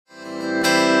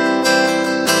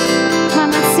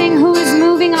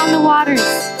moving on the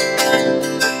waters?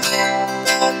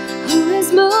 Who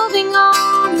is moving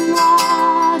on the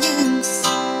waters?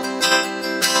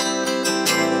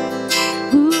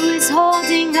 Who is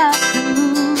holding up the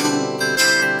moon?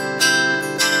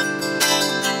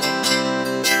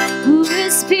 Who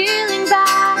is peeling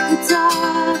back the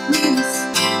darkness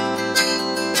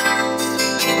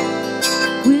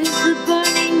with the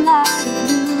burning light of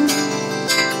blue?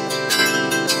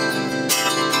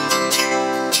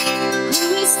 Who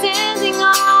is standing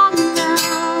on the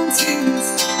mountains?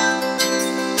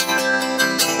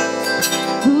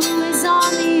 Who is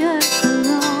on the earth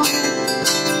alone?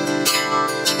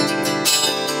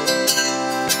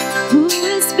 Who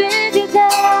is bigger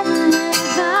than the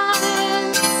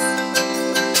heavens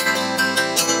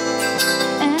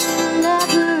and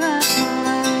lover of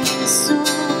my soul?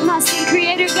 Come on, sing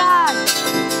Creator God.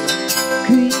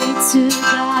 Creator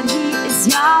God, He is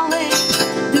Yahweh.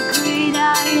 The great I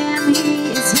am,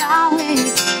 He is Yahweh.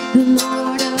 The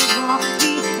Lord of all,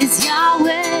 He is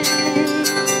Yahweh.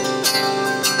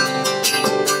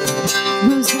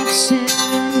 Rose of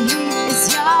Sharon, He is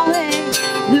Yahweh.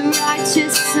 The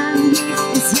righteous Son, He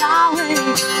is Yahweh.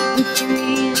 The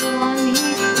three in one, He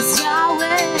is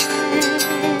Yahweh.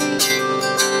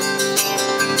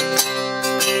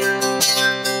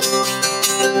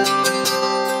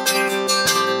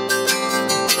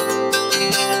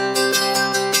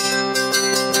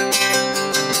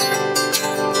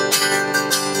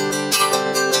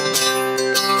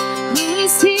 Who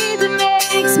is He that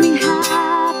makes me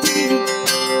happy?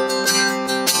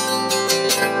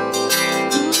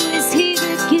 Who is He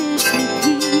that gives me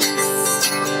peace?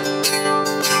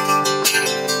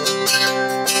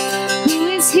 Who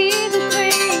is He that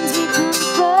brings me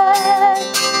comfort?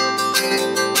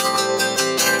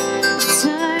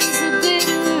 Turns the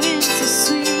bitter into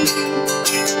sweet.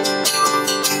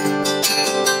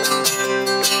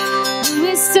 Who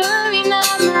is stirring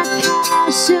up my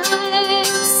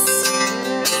passions?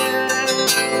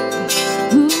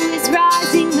 Who is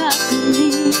rising up in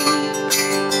me?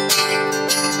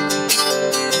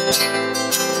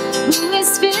 Who is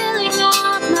filling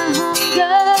up my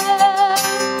hunger?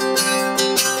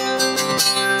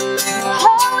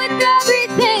 Oh, with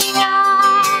everything I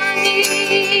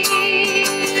need.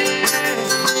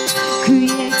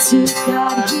 Creator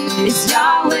God, He is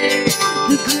Yahweh.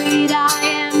 The great I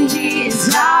am, He is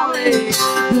Yahweh.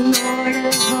 The Lord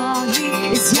of all, He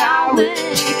is Yahweh.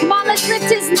 Come on, let's lift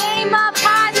His name up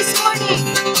high this morning.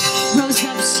 Rose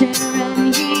of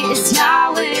Sharon, He is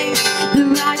Yahweh. The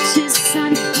righteous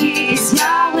Son, He is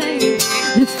Yahweh.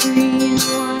 The three in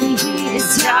one, He is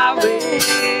Yahweh.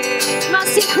 Come on,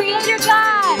 sing Creator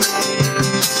God.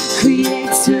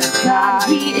 Creator God,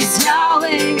 He is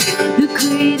Yahweh. The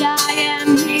great I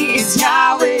am, He is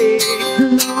Yahweh. The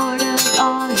Lord of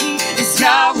all, He is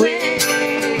Yahweh.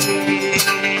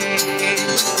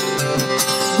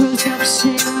 Rose of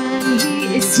Sharon, He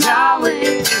is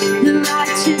Yahweh. The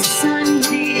righteous Son,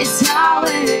 He is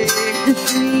Yahweh. The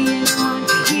three in one,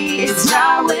 He is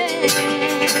Yahweh.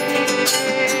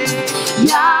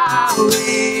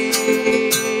 Yahweh.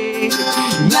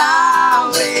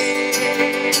 Yahweh.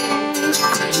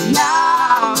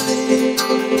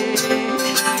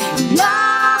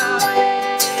 Yahweh.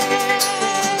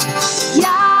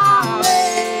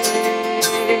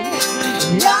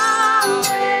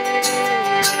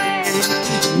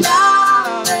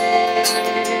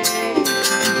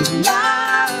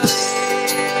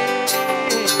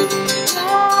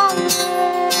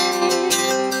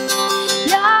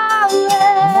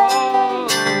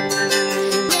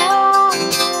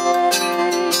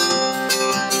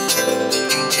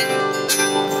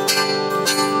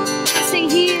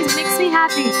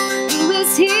 Who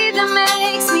is He that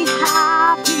makes me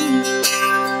happy?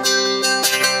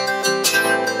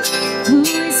 Who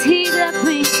is He that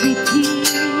brings me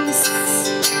peace?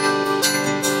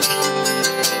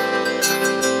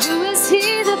 Who is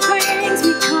He that brings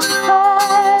me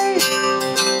comfort?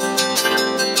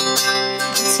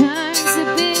 Turns the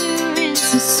bitter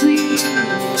into sweet.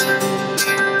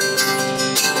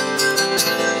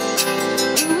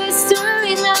 Who is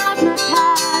stirring up my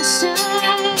passion?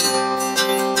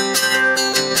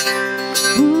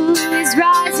 Who is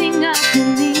rising up in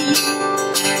me?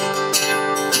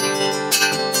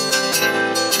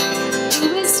 Who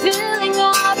is filling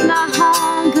up my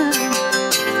hunger?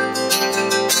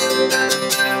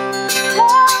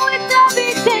 Oh, with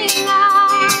everything I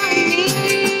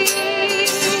need.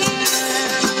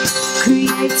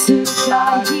 Creator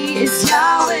God, He is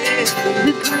Yahweh.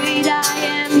 The great I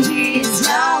am, He is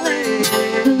Yahweh.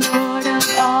 The Lord of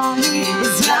all, He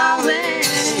is Yahweh.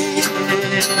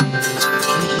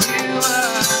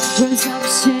 Rose of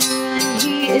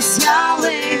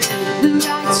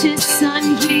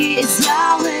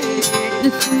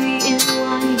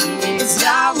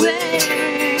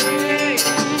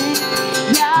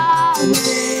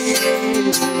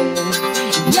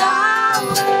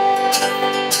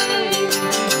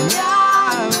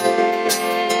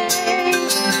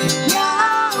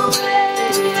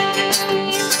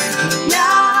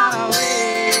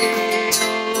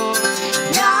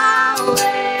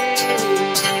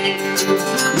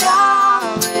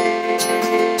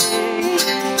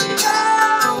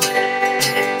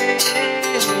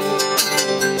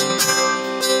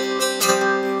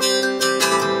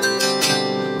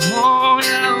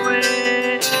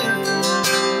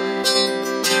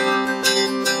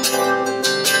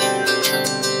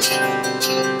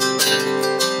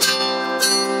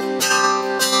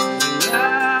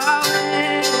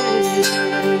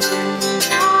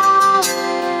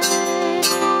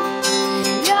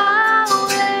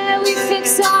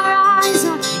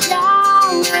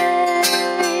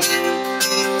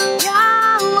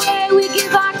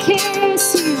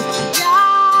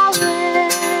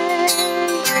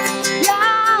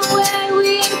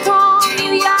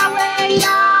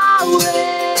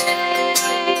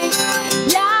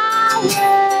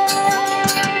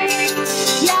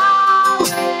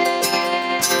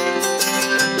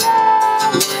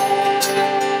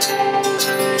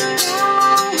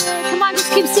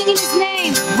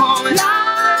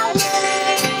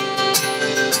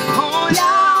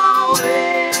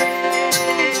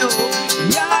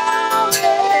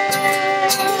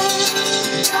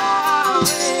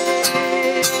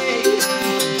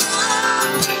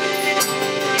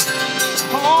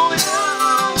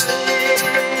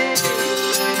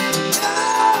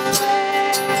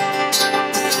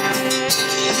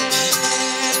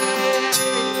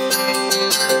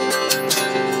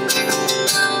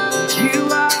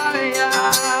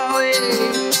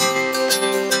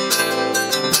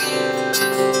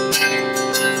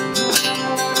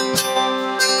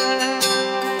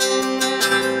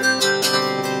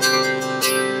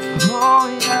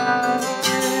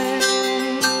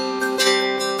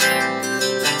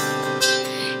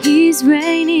He's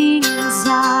reigning in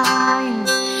Zion,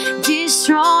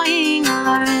 destroying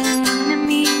our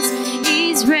enemies.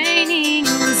 He's reigning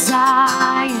in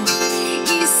Zion,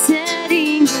 he's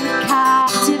setting the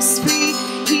captives free.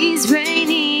 He's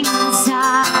reigning in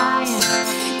Zion,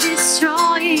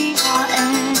 destroying our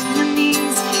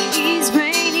enemies. He's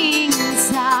reigning in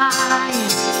Zion,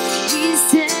 he's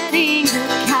setting the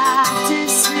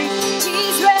captives free.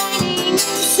 He's reigning in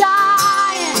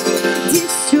Zion,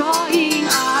 destroying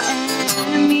our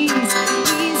enemies.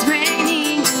 He's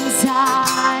reigning in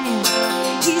Zion,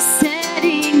 he's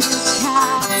setting the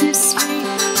captives free.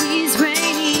 He's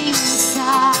reigning in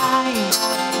Zion,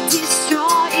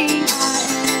 destroying our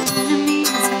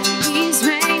enemies. He's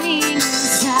reigning in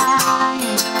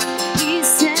Zion, he's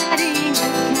setting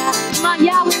the captives. Come on,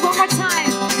 Yahweh, one more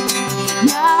time.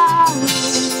 Yahweh,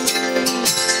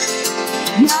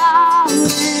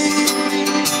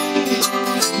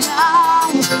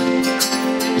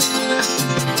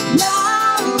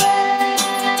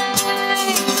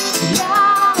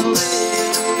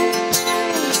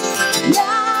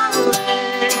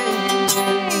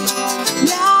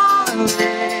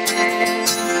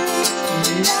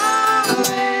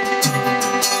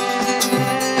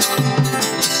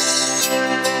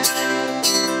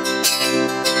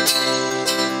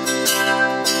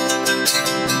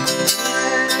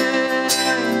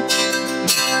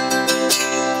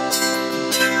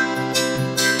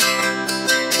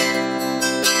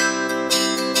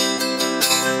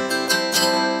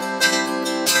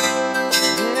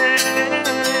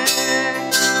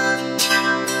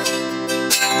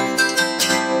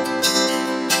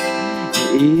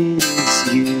 It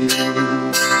is you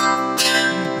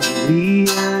we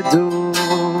adore.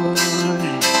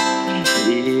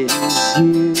 It is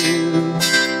you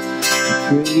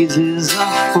praises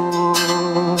are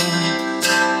for.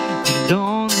 And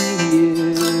only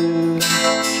you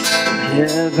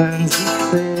heavens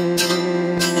declare.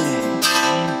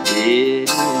 It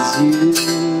is you,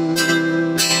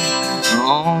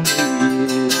 only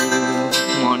you.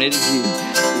 Come on, it is you.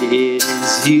 It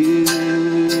is you,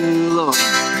 Lord,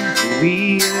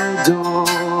 we adore.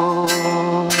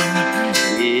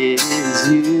 It is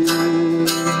you,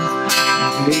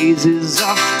 praises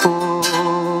are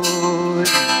for,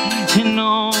 and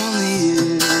only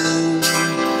you,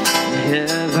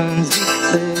 heavens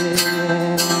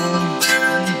declare.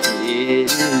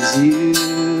 It is you,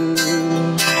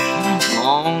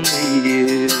 only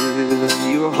you.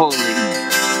 You're holy.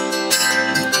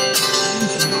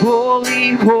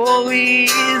 Holy, holy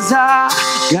is our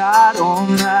God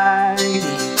Almighty.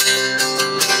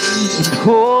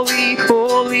 Holy,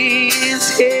 holy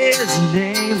is His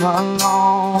name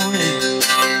alone.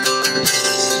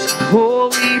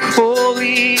 Holy, holy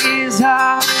holy is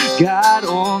our God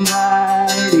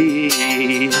Almighty.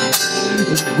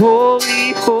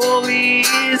 Holy, holy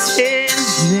is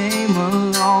His name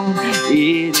alone.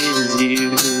 It is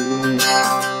you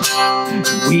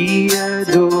we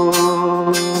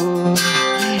adore.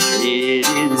 It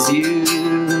is you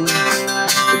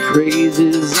the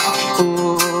praises are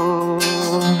for,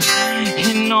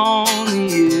 and only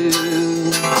you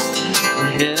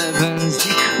the heavens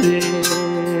declare.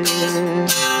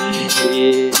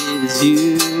 It is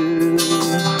you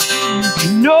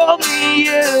and only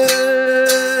you.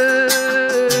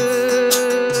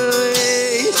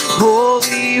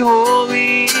 Holy,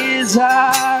 holy is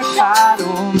our God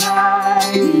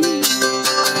Almighty.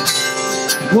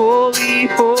 Holy,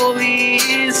 holy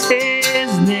is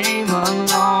His name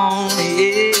alone.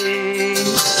 Yeah.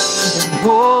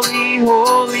 Holy,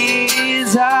 holy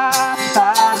is our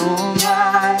God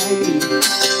Almighty.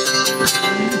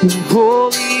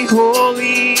 Holy,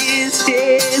 holy is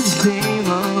His name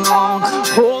alone.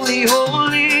 Holy,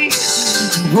 holy,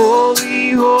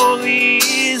 holy, holy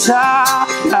is our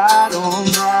God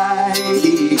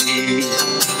Almighty.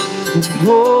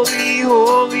 Holy,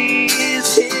 holy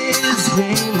is His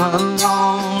name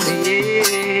alone.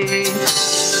 Yeah.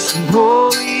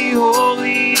 Holy,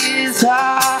 holy is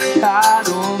our God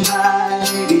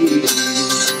Almighty.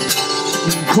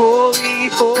 Holy,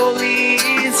 holy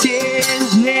is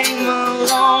His name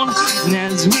alone. And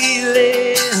as we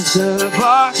lift up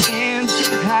our hands,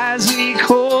 as we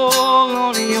call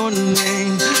on your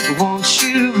name, won't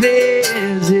you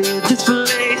visit this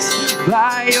place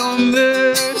by your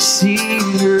mercy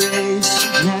and grace?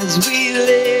 And as we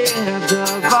lift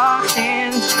up our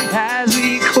hands, as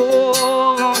we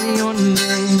call on your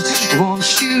name,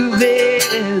 won't you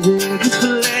visit this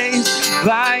place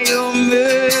by your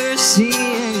mercy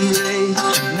and grace?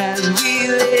 And as we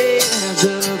lift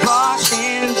up our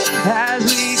hands, as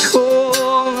we call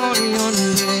on your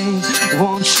name,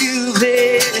 won't you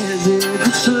visit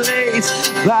this place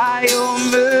by your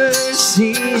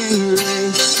mercy and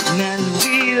grace? And as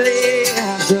we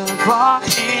lift up our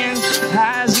hands,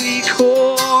 as we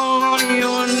call on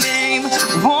your name,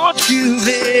 won't you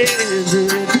visit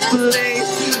this place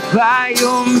by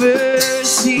your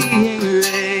mercy and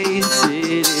grace?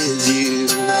 It is you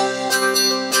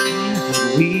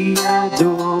we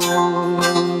adore,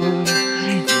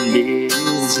 and it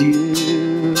is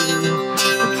you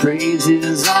the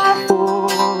praises are for,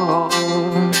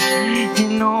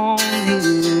 and only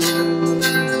you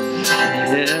the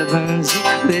heavens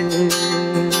declare.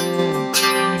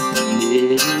 And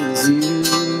it is you,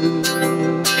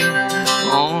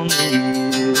 only you.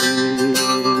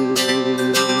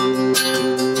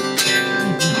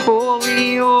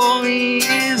 Holy, holy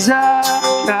is our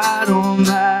God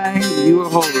Almighty. You are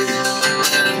holy.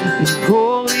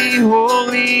 Holy,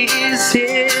 holy is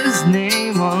His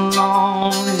name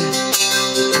alone.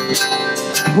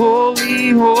 Holy,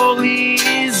 holy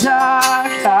is our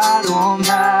God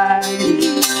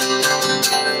Almighty.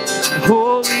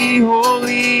 Holy,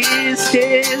 holy is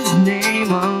His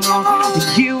name alone.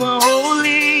 You are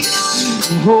holy.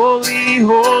 Holy,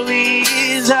 holy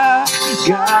is our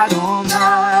God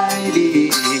Almighty.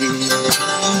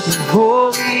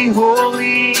 Holy,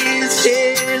 holy is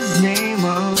His name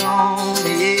alone.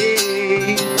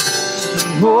 Yeah.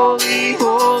 Holy,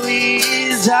 holy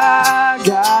is our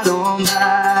God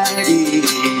Almighty.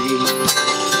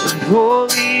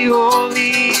 Holy,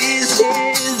 holy is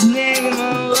His name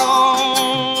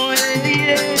alone.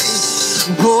 Yeah.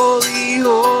 Holy,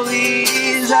 holy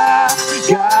is our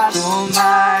God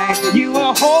Almighty. You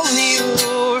are holy,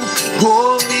 Lord.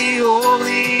 Holy,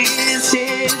 holy is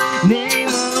His name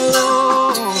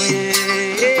alone.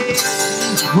 Yeah.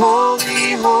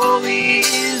 Holy, holy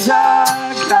is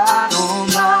our God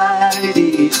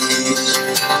Almighty.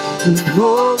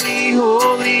 Holy,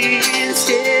 holy is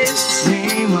His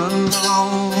name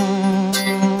alone.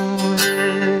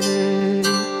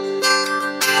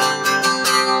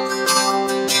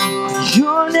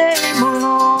 Your name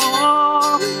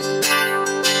alone.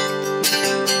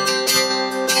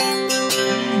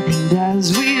 And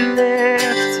as we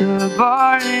lift up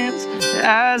our hands,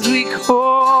 as we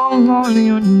call on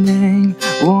your name,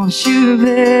 won't you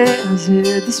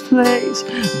visit this place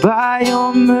by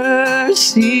your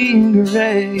mercy and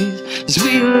grace? As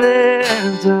we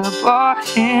lift up our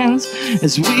hands,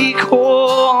 as we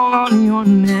call on your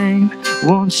name,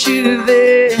 won't you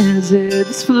visit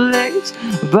this place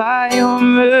by your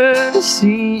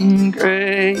mercy and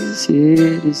grace?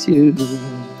 It is you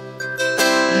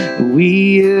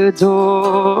we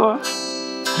adore,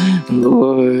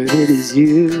 Lord, it is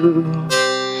you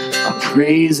our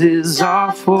praises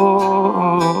are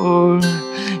for,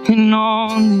 and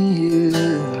only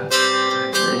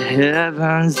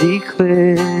heavens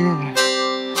declare,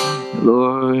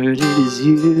 Lord, it is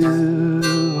you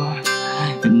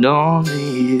and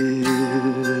only you.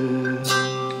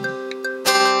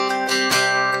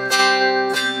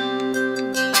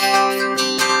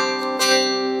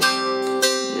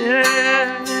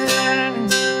 Yeah.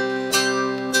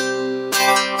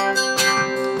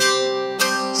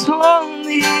 It's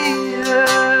only you.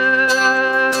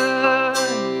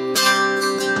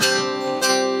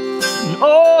 And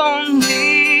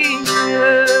only you.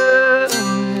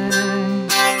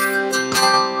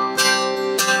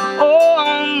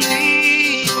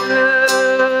 Only you.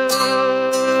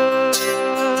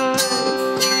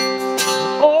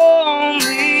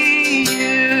 Only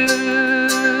you.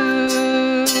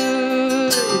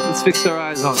 Let's fix our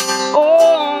eyes on it.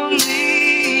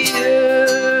 Only you.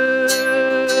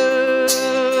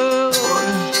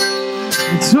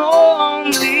 It's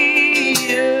only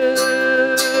you.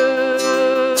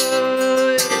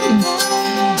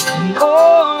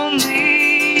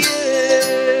 Only you.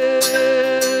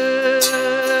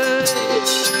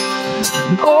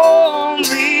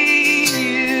 Only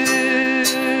you,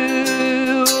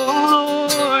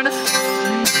 Lord.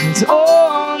 It's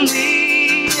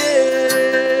only you.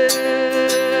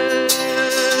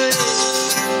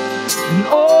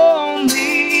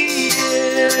 Only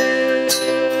you.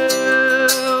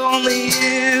 Only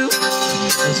you.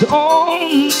 It's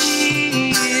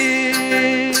only you,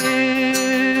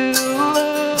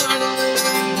 Lord.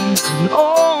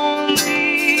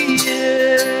 Only you.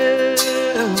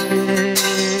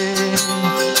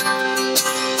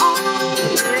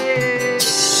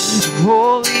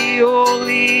 Holy,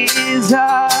 holy is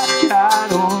our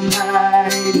God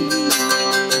Almighty.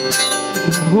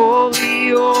 Holy,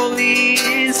 holy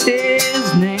is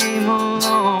His name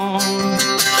alone.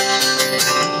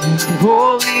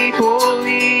 Holy,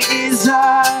 holy is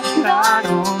our God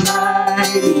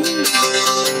Almighty.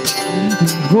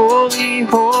 Holy,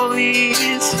 holy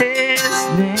is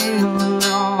His name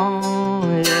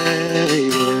alone. Yeah,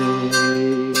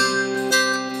 yeah.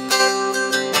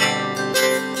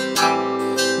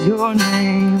 Your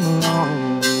name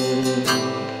alone.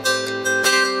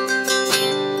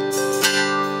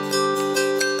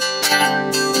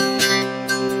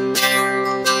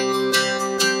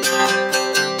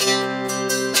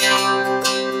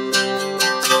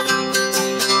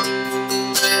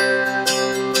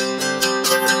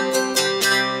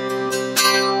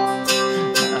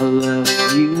 I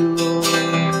love you,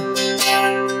 Lord,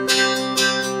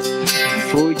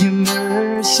 for your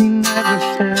mercy never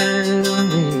failed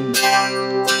me.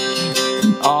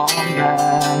 In all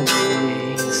my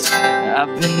days,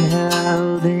 I've been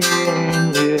held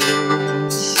in your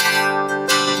hands.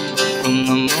 From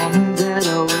the moment that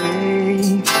I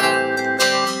wake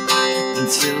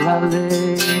until I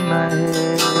lay my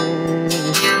head,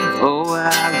 oh,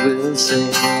 I will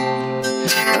sing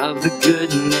of the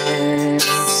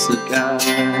goodness of God.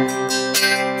 Sing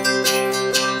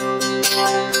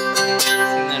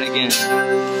that again.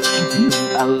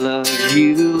 I love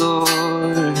you,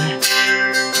 Lord,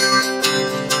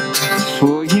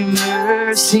 for your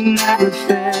mercy never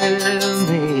failed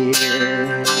me.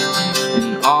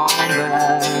 In all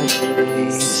my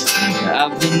days,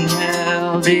 I've been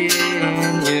held in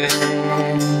your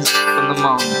hands.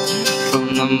 From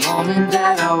the moment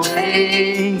that I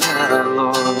wake up,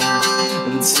 Lord,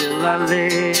 until I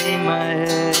lay my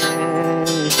head,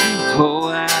 oh,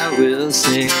 I will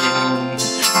sing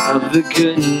of the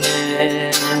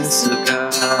goodness of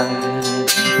God.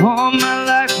 All my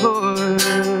life, Lord,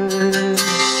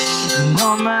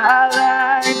 all my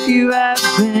life you have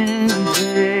been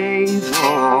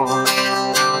faithful.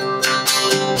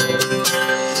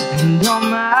 And all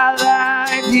my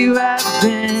life you have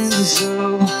been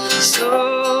so,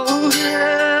 so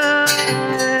good.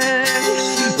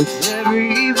 With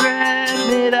every breath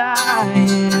that I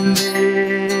am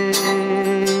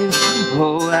able,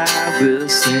 oh, I will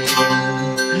sing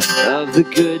of the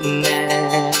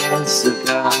goodness of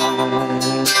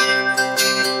God.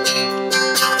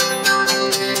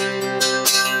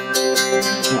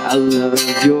 I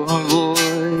love your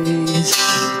voice.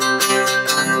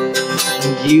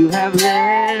 You have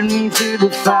led me through the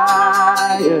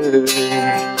fire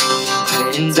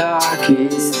in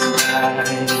darkest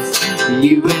nights.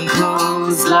 You've been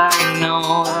close like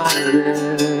no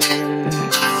other.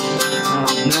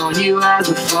 I've known you as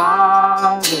a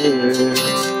father.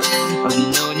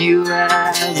 I've known you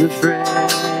as a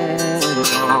friend.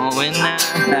 Oh, and I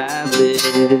have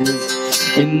lived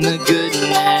in the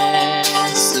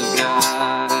goodness of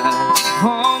God.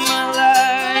 All my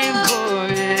life,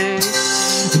 Lord,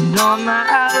 and all my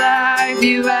life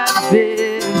you have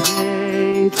been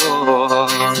faithful. All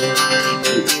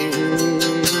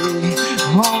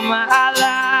my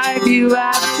life you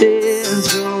have been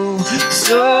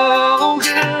so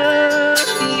good,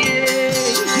 yeah.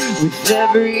 With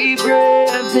every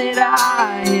breath that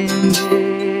I am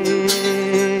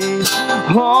in,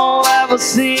 oh, I will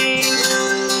sing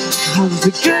of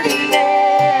the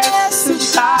goodness of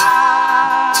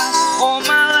God. All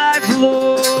my life,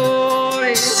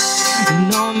 Lord,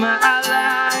 and all my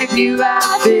life you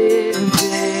have been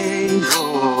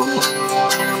faithful.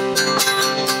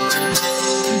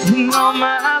 And all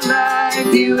my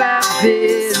life you have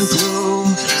been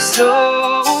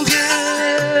so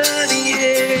good,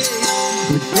 yeah.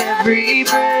 With every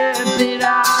breath that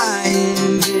I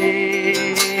am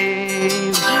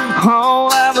in, oh,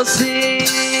 I will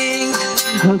sing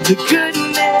of the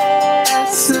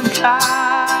goodness of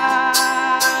God.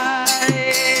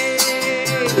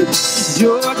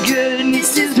 Your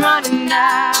goodness is running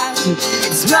after,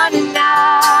 it's running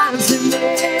after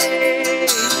me.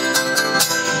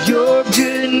 Your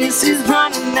goodness is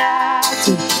running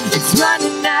after, it's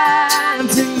running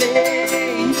after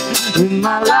me. With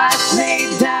my life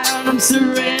laid down, I'm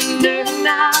surrendered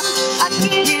now. I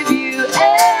can give you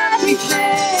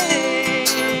everything.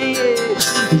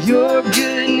 Your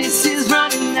goodness is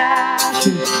running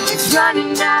after, it's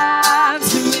running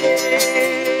after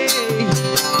me.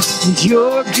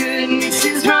 Your goodness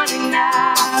is running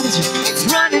after, it's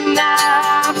running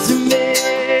after me.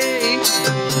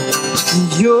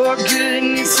 Your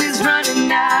goodness is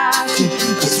running after,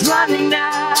 it's running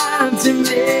after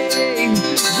me.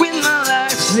 With my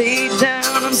life laid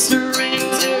down, I'm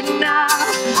surrendered now.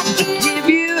 I can give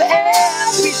you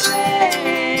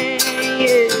everything.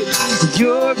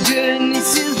 Your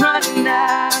goodness is running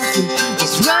after,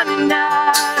 it's running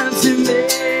after me.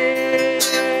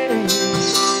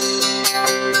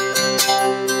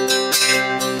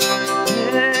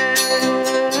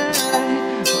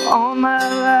 All my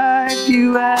life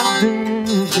you have been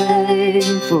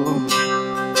faithful.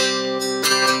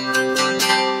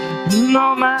 And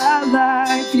all my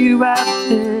life you have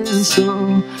been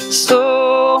so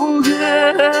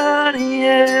good,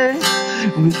 yeah.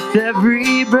 With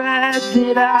every breath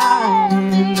that I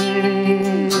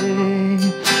am,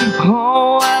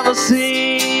 oh, I will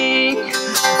sing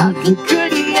of the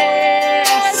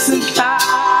goodness of God.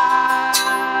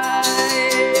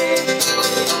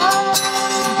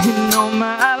 And all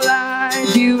my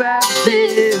life you have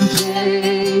been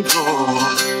faithful.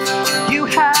 You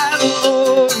have,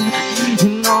 Lord.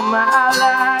 And all my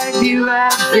life you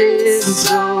have been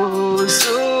so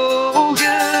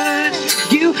good.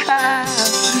 You have,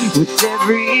 with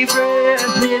every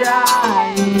breath that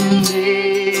I am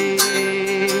in.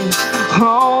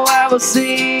 Oh, I will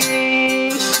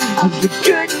sing of the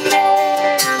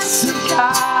goodness of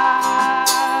God.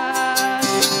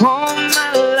 All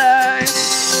my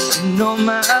life, and all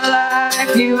my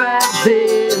life you have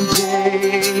been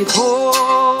faithful.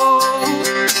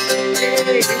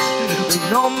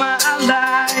 And all my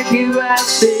life you have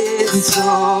been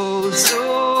so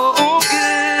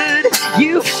good.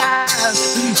 You have,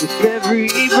 with every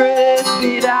breath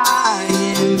that I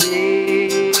am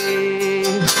in.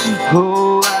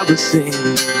 Oh, I will sing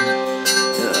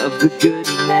of the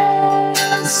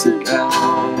goodness of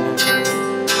God.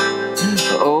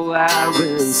 Oh, I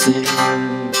will sing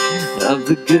of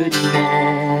the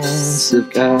goodness of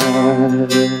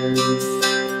God.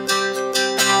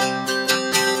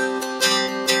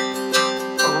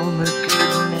 Oh, the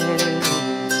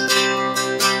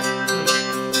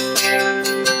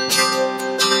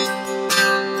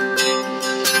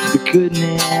goodness, the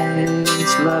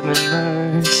goodness, love and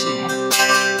mercy.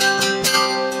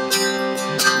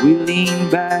 We lean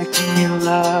back in your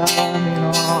love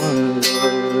and honor,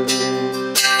 Lord.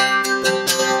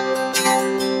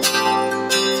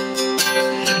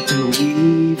 And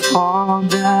we fall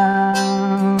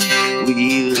down,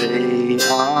 we lay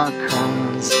our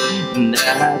crowns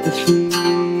at the feet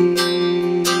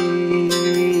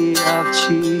of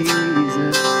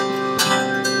Jesus.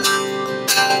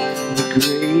 The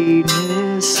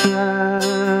greatness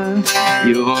of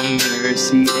your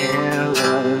mercy and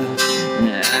love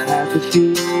at the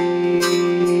feet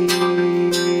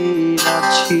of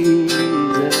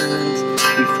Jesus.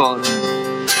 We fall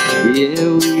down.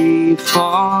 Yeah, we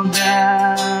fall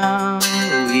down,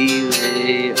 we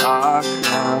lay our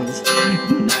crowns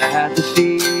at the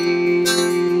feet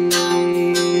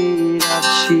of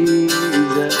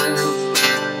Jesus.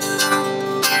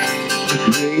 The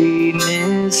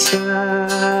greatness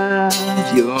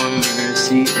of your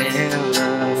mercy and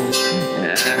love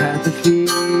at the feet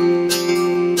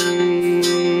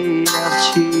of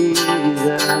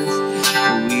Jesus.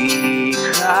 We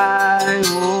cry,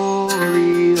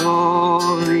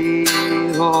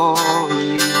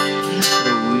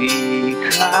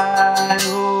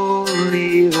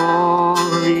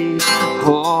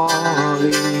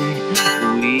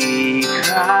 We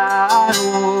cry,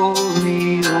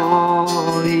 holy,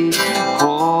 holy,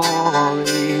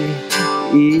 holy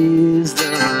is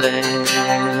the Lamb.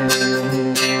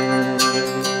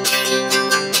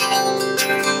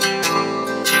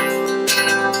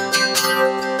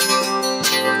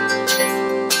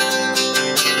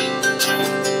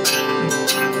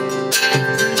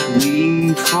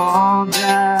 We fall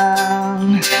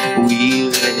down,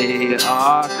 we lay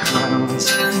our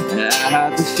crowns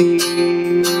at the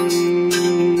feet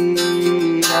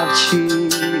of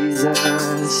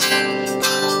Jesus.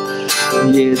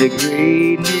 Yeah, the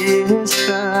greatness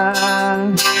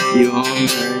of your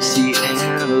mercy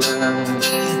and love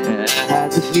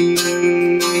at the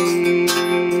feet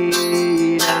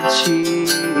of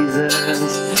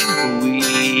Jesus.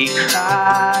 We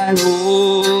cry,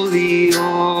 holy,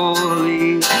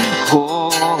 holy,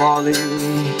 holy.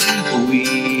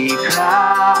 We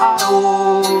cry,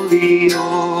 holy,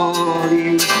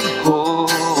 holy,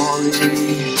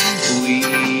 holy.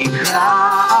 We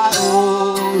cry,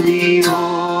 holy,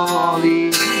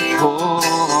 holy,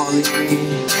 holy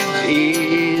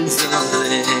is the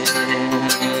Lamb.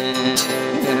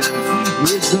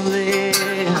 Is the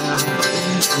Lamb.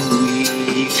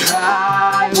 We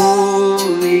cry,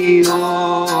 holy,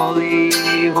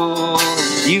 holy, holy.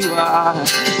 You are.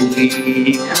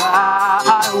 We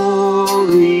cry,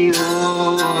 holy,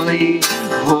 holy,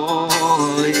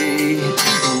 holy.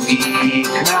 We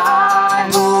cry,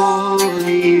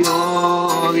 holy,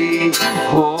 holy,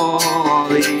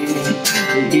 holy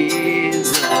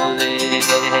is the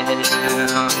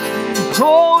Lamb.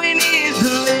 Holy is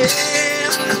the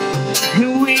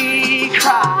Lamb. We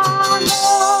cry,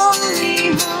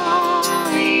 holy,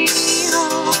 holy,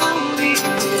 holy.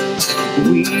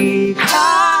 We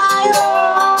cry,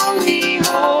 holy,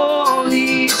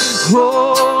 holy,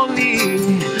 holy.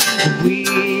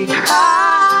 We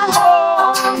cry,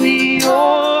 holy,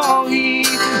 holy,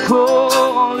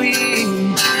 holy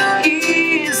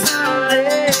is the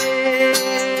Lamb.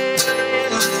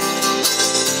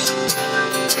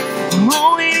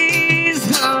 Holy is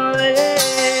the Lamb.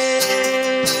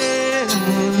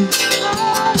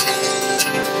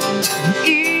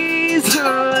 Is the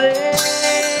Lamb.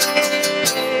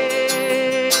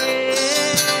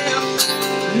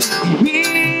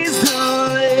 He's the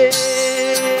Lamb.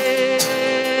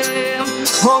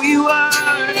 Oh, you are.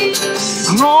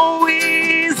 Oh,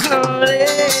 he's the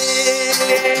Lamb.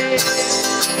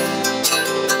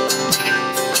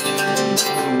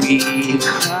 We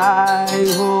cry,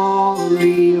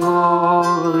 holy,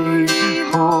 holy,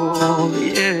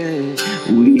 holy. Yeah.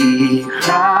 We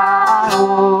cry,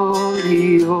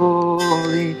 holy,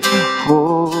 holy,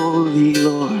 holy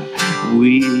Lord.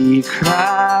 We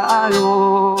cry,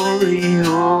 holy,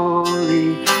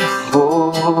 holy,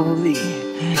 holy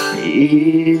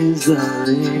is the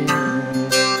Lamb.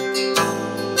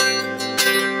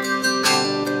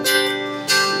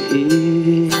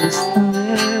 Is the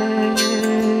Lamb.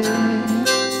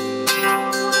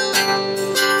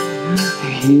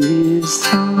 Is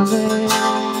the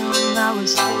Lamb. I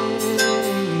was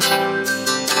saying,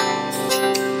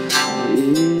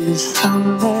 is the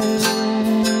Lamb.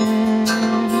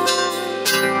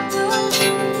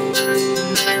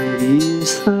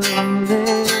 Is the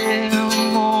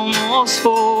Lamb almost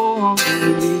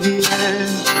holy?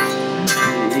 Is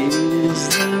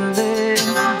the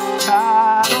Lamb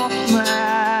God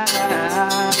Almighty?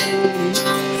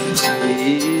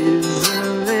 Is the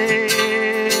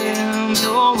Lamb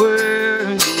your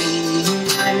worthy?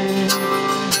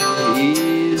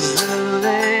 Is the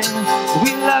Lamb?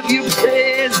 We love your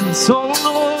presence, oh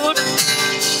Lord.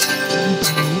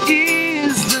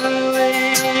 Is the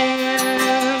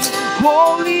Lamb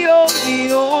holy, holy,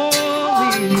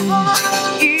 holy?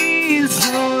 Is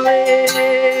the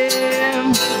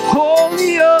Lamb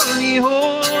holy, holy,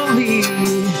 holy?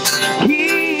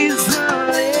 He's the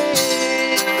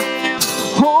Lamb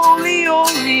holy,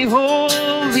 holy,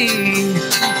 holy.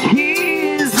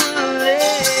 He's the Lamb.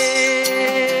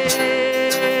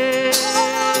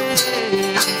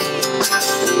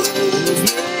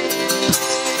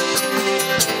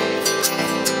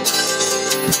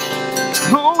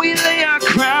 Oh, we lay our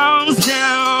crowns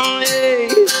down, eh?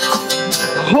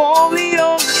 Holy,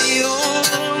 holy,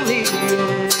 holy.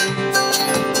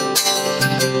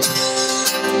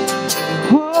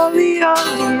 Holy,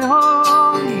 holy,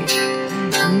 holy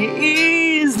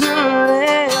is the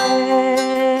Lamb.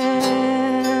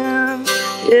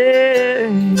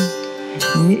 Yeah,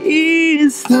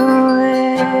 is the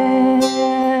Lamb.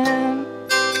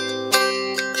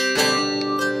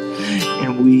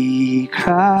 And we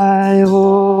cry,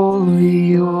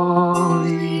 holy,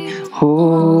 holy,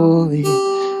 holy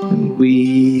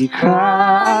We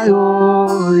cry,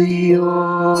 holy,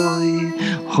 holy,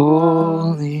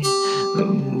 holy.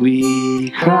 We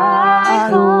cry,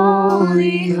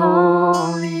 holy,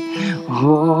 holy,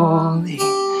 holy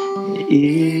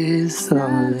is the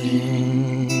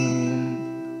Lamb.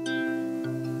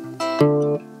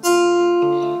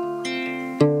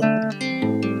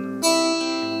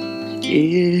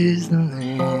 Is the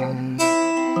Lamb.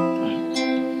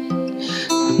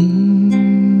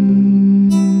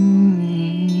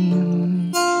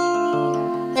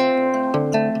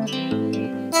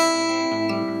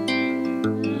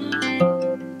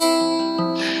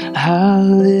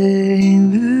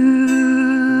 Hallelujah,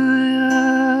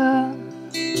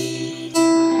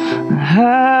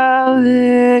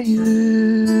 hallelujah,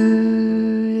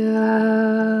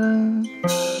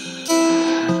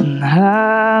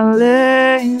 hallelujah,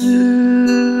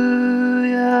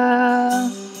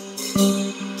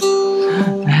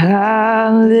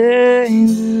 hallelujah,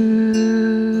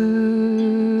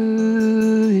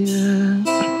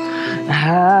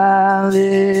 hallelujah.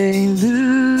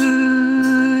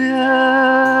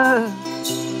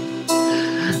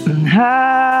 Hallelujah,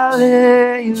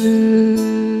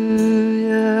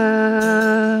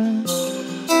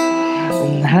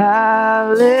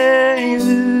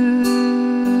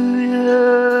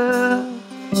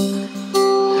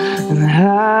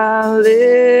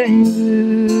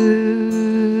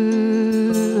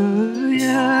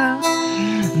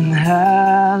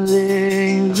 hallelujah,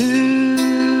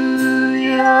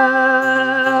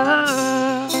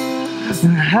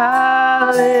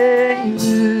 hallelujah,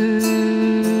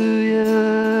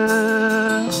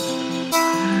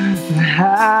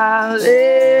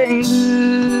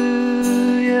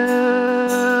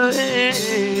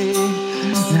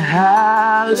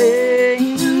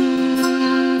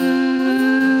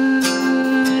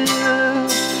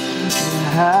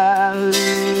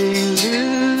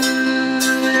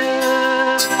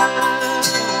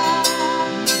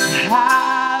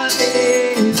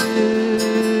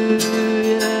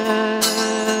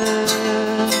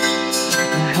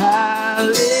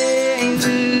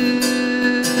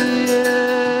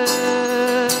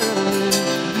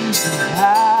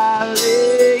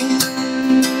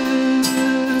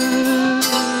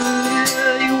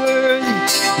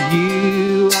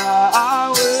 You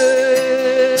are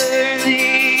worthy.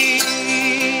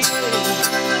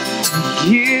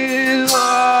 You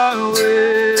are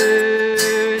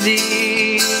worthy.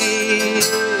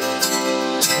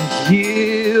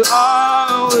 You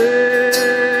are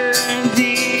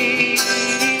worthy.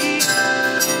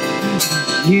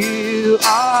 You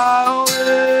are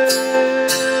worthy.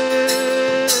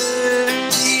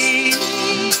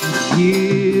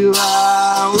 You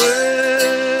are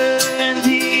worthy.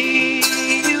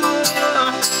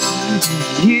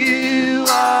 You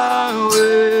are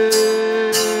worthy.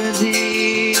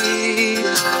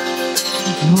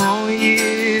 Oh,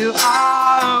 you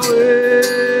are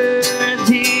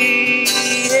worthy.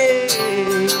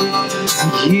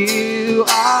 You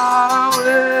are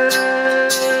worthy.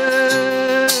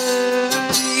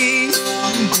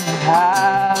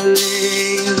 Hallelujah.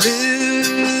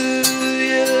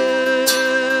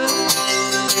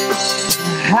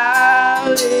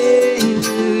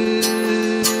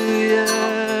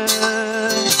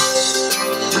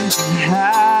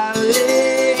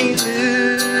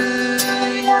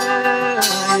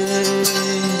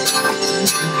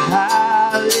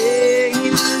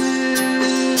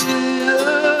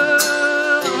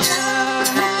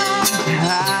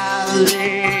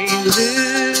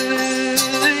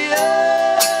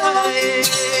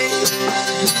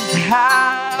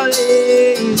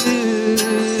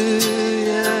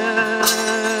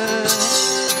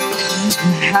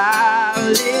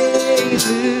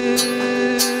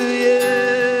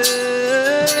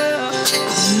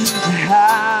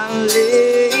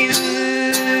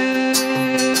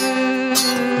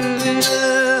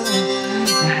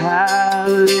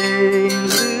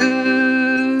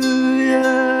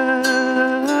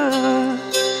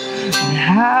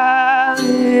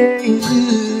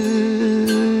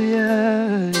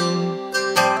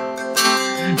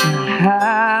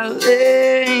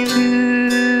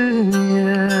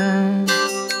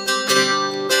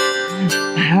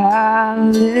 Hallelujah.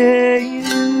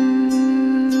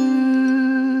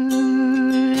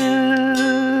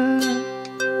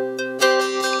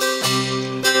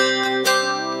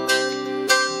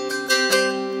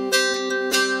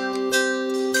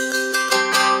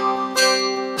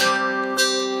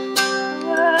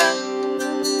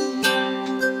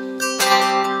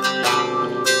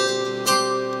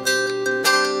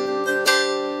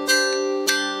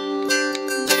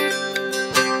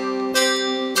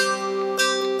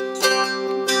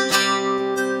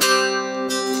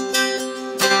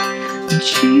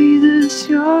 Jesus,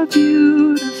 you're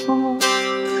beautiful.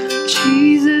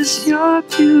 Jesus, you're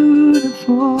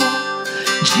beautiful.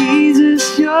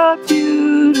 Jesus, you're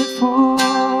beautiful.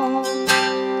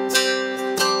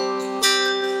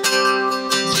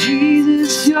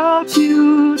 Jesus, you're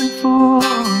beautiful.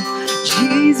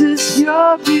 Jesus,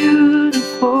 you're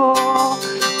beautiful.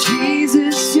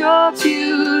 Jesus, you're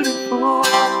beautiful.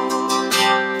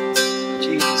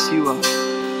 Jesus, you are.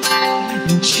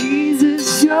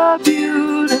 Jesus, you're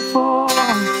beautiful.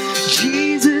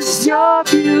 Jesus, you're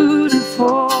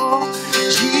beautiful.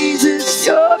 Jesus,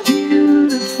 you're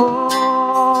beautiful.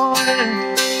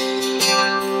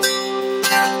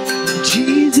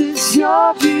 Jesus,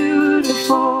 you're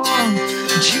beautiful.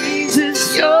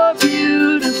 Jesus, you're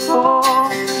beautiful.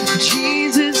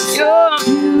 Jesus, you're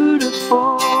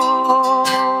beautiful.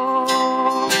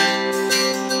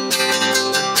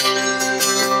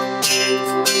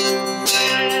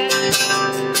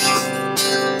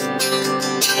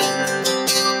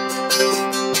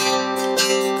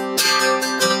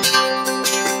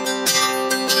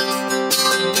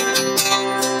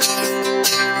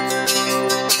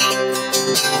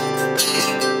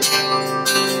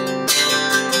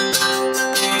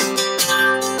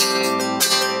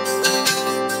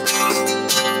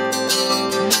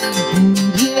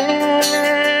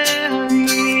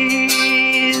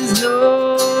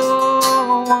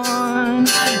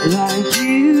 Like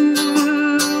you,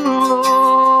 Lord,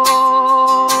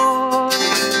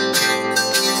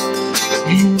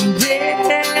 and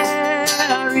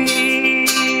there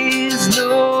is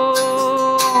no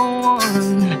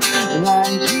one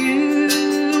like you,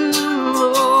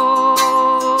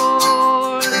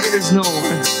 Lord. There's no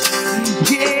one.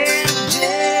 Yeah,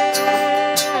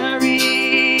 there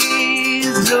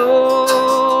is no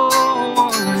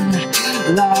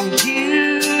one like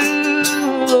you,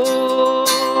 Lord.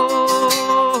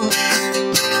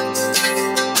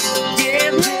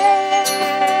 Yeah,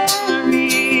 there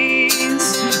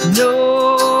is no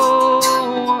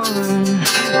one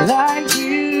like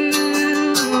you,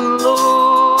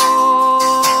 Lord.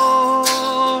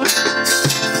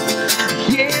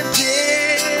 Yeah,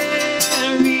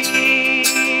 there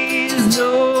is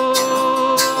no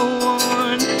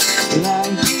one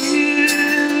like you,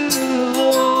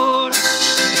 Lord.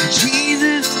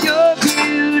 Jesus, you're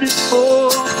beautiful.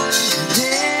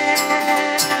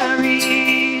 There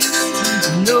is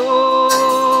no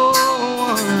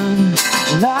one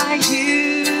like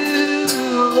you,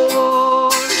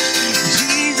 Lord.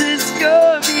 Jesus,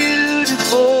 you're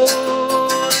beautiful.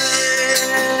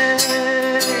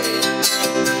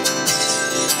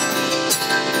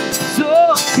 So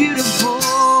beautiful.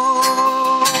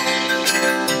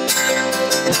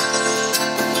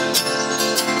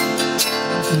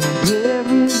 There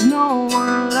is no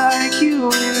one like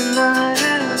you in the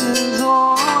heavens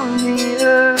or on the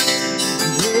earth.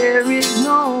 There is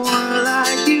no one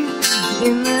like you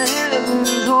in the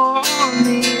heavens or on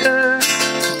the earth.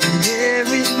 There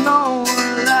is no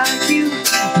one like you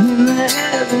in the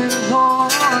heavens or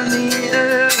on the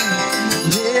earth.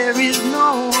 There is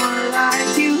no one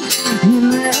like you in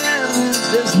the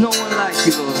heavens. There's no one like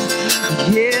you, Lord.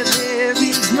 Yeah, there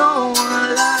is no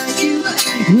one like you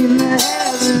in the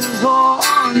heavens or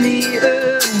on the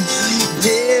earth.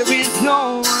 There is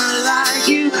no one like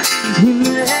you in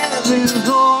the heavens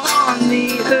or on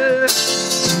the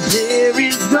earth. There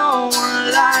is no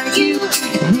one like you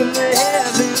in the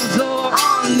heavens or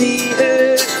on the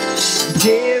earth.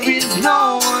 There is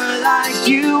no one like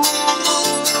you,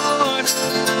 Lord.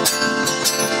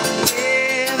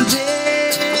 And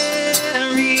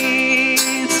there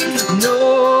is no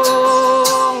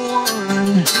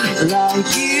one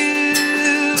like you,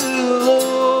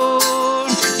 Lord.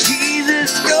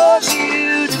 Jesus, you're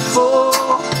beautiful.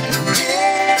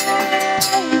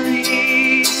 There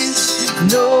is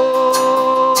no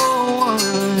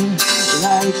one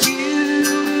like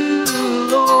you,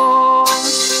 Lord.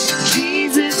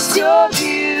 Jesus, you're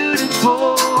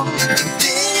beautiful.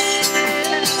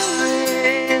 There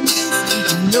is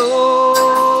no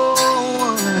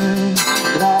one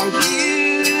like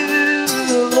you,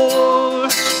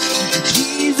 Lord.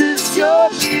 Jesus, you're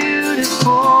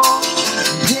beautiful.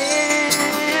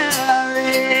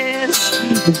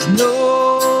 There's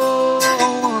no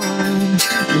one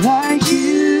like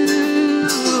you,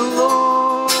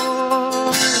 Lord.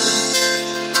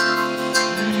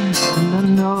 And I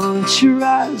know that your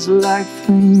eyes are like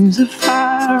flames of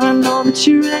fire. I know that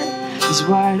your hair is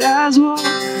white as wool.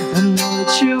 I know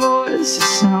that your voice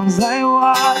sounds like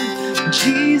water.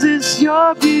 Jesus,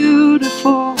 you're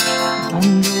beautiful. I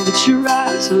know that your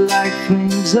eyes are like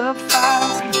flames of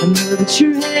fire. I know that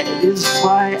your hair is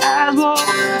white as wool.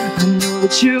 I know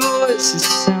that your voice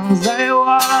sounds like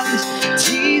waters.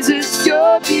 Jesus,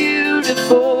 you're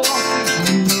beautiful.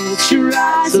 I know that your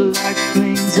eyes are like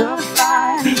flames of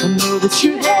fire. I know that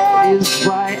your hair is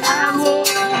white as wool.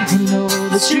 I know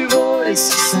that your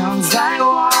voice sounds like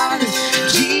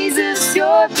waters. Jesus,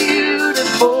 you're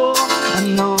beautiful.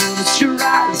 I know that your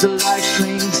eyes are like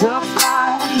flames of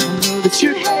fire. I know that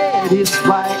your head is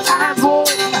white as wool.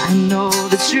 I know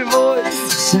that your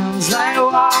voice sounds like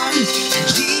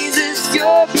waters. Jesus,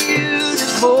 you're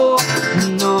beautiful.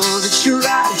 I know that your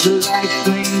eyes are like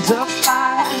flames of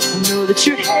fire. I know that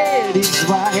your head is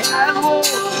white as wool.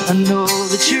 I know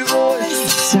that your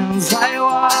voice sounds like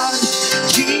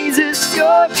waters. Jesus,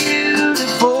 you're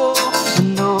beautiful. I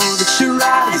know that your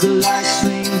eyes are like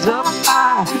flames of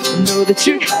fire. I know that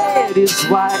your head is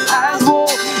white as wool.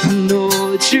 I know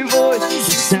that your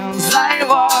voice sounds like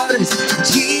waters.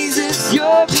 Jesus,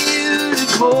 you're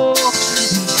beautiful.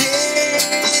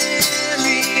 There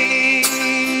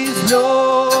is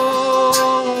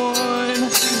no one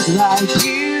like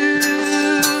you,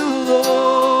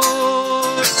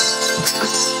 Lord.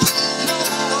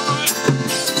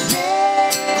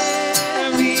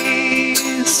 There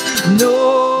is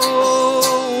no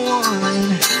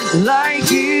one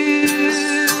like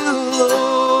you,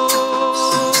 Lord.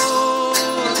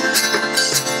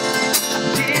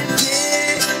 There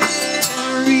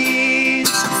is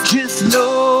just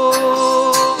no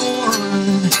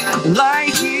one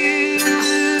like you,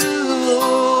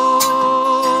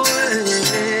 Lord.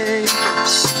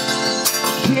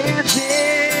 Yeah,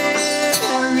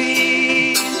 there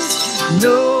is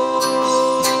no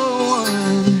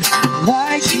one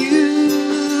like you,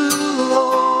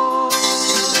 Lord.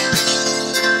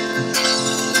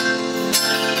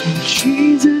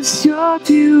 Jesus, you're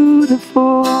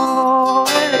beautiful.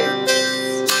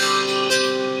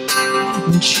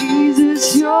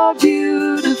 Jesus, you're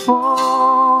beautiful.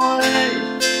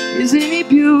 Isn't he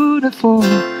beautiful?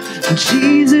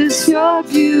 Jesus, you're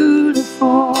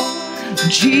beautiful.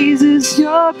 Jesus,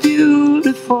 you're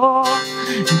beautiful.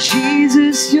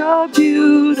 Jesus, you're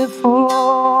beautiful.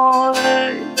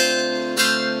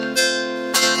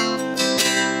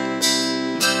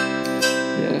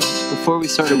 Yeah, before we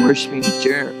started worshiping,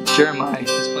 Jeremiah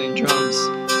was playing drums.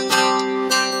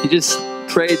 He just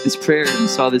prayed this prayer and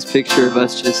saw this picture of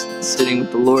us just sitting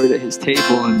with the Lord at his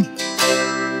table, and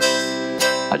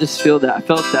I just felt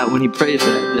that when he prayed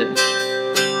that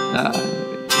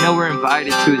we're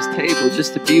invited to his table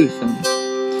just to be with him.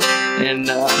 And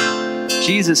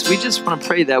Jesus, we just want to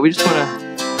pray that. We just want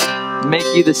to make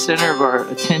you the center of our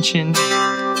attention.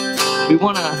 We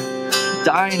want to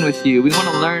dine with you. We want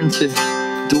to learn to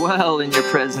dwell in your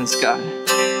presence, God.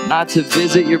 Not to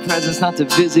visit your presence, not to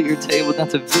visit your table, not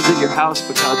to visit your house,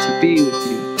 but God, to be with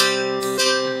you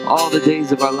all the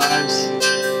days of our lives.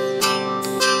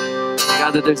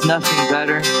 God, that there's nothing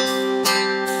better.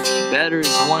 Better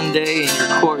is one day in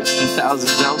your courts than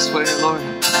thousands elsewhere, Lord.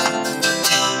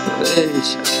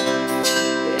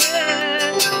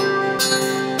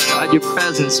 God, your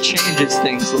presence changes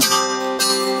things, Lord.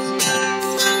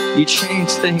 You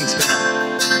change things,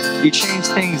 God. You change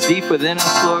things deep within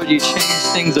us, Lord. You change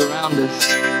things around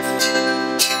us.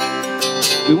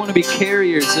 We want to be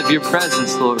carriers of your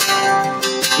presence, Lord.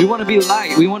 We want to be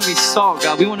light. We want to be salt,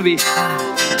 God. We want to be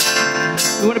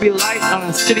light on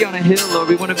a city on a hill, Lord.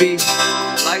 We want to be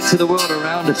light to the world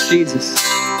around us, Jesus.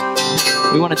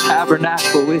 We want to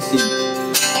tabernacle with you.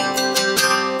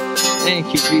 Thank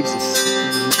you, Jesus.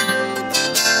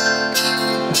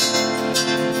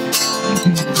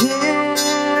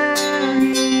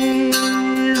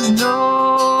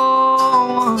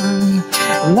 No one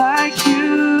like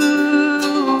you,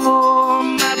 Lord,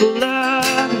 my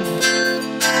beloved.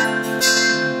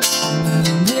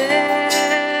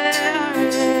 There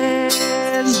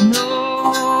is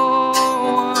no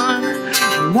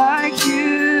one like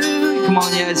you. Come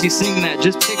on, yeah, as you sing that,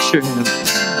 just picture him.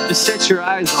 Just set your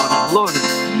eyes on him, Lord.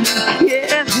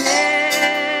 Yeah,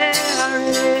 there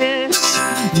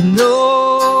is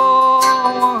no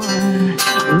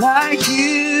one like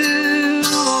you,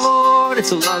 Lord.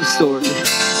 It's a love story.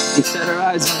 We set our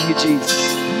eyes on you,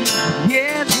 Jesus.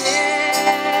 Yeah,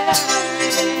 there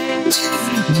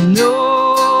is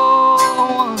no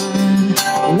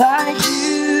one like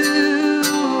you,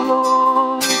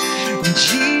 Lord.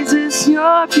 Jesus,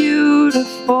 you're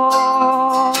beautiful.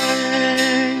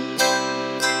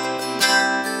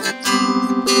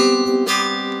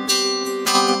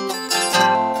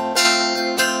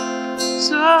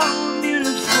 So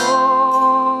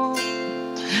beautiful.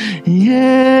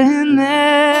 Yeah, and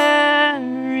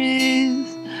there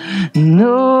is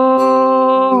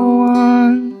no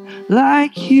one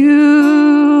like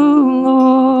you, Lord.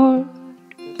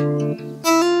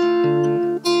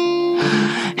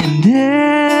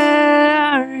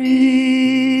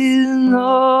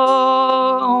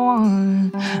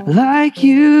 like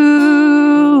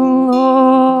you,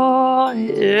 Lord.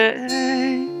 Yeah.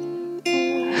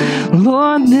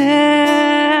 Lord,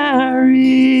 there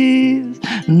is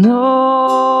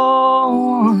no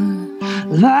one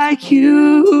like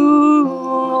you,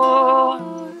 Lord.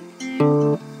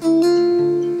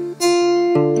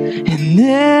 And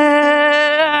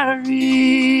there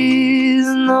is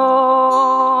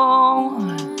no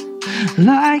one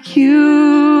like you,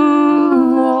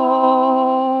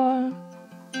 Lord.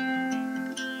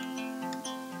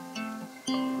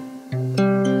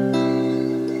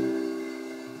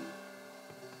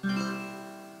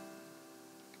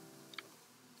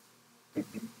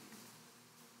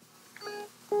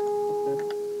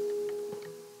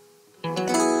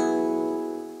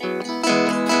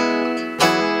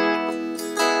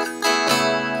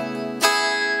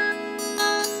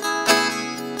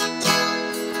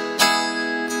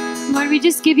 Lord, we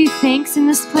just give you thanks in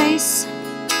this place.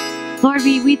 Lord,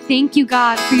 we thank you,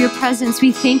 God, for your presence.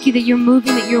 We thank you that you're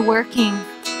moving, that you're working.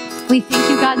 We thank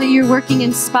you, God, that you're working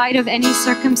in spite of any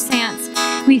circumstance.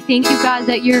 We thank you, God,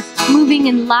 that you're moving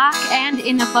in lack and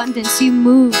in abundance. You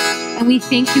move, and we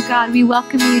thank you, God. We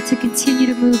welcome you to continue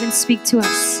to move and speak to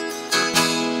us.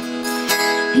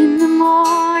 In the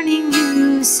morning,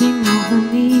 you sing over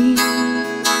me.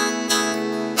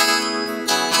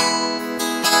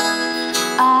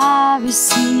 I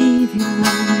receive your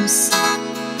mercy.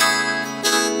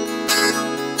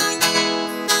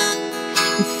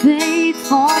 Your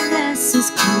faithfulness is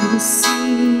clear to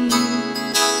see.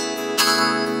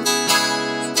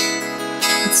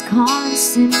 It's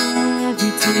constant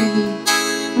every day.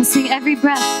 I'll sing every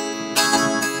breath.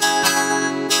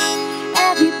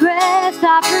 Every breath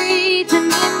I breathe,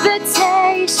 an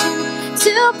invitation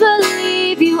to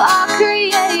believe you are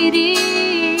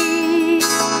creating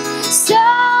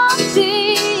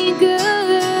something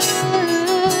good.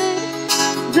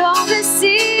 Though the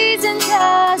season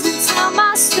doesn't tell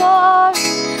my story,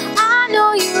 I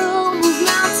know you'll move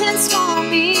mountains for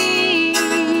me.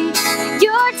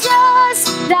 You're just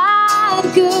that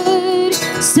good,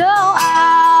 so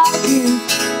I'll give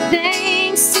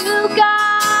thanks to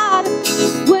God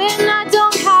when I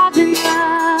don't have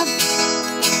enough,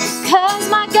 'cause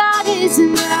my God is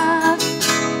enough,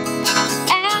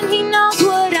 and He knows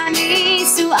what I need,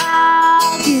 so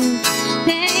I'll give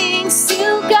thanks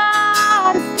to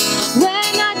God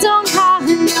when I don't have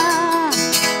enough,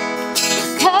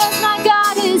 'cause my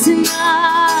God is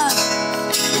enough,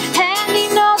 and He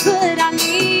knows what I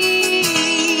need.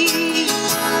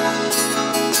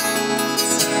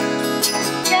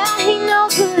 Yeah, He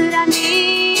knows what I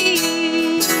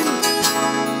need.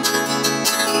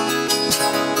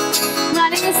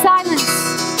 Not in the silence.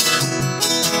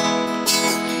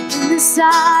 In the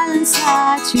silence,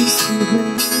 I choose to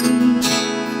believe.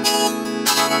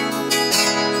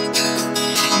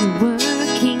 You're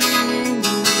working in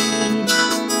me.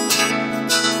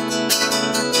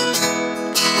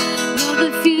 Though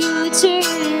the future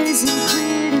isn't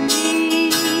clear to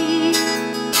me,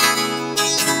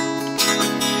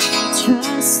 I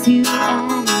trust you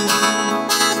anyway.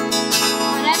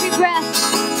 On every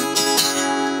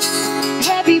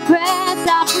breath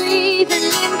I breathe, an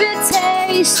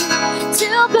invitation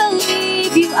to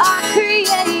believe you are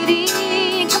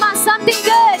creating. Come on, something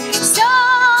good,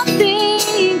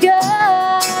 something good.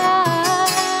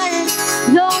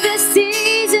 Though the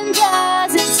season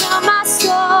doesn't tell my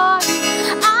story,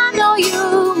 I know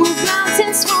you move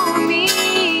mountains for me.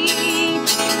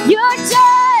 You're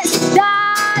just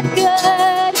that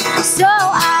good, so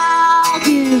I'll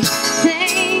give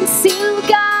thanks to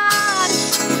God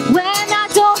when I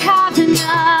don't have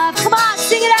enough. Come on,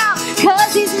 sing it out,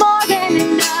 'cause He's more than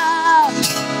enough,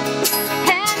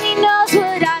 and He knows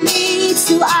what I need,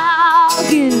 so I'll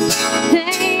give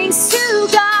thanks to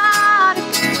God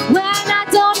when I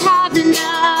don't have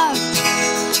enough,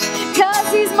 'cause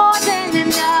He's more than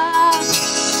enough,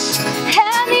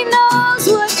 and He knows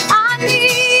what I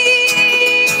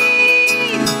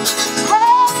need.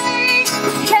 Hey,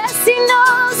 yes, He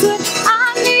knows what I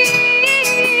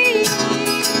need.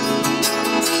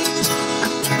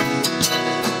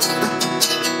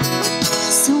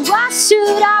 So why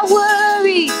should I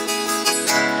worry?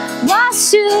 Why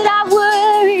should I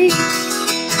worry?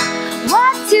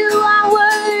 What do I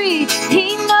worry?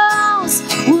 He knows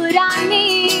what I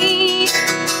need.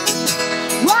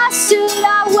 Why should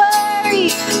I worry?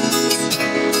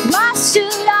 Why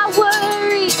should I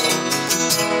worry?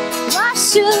 Why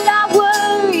should I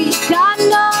worry? God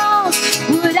knows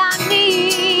what I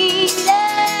need.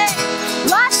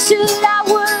 Why should I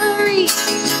worry?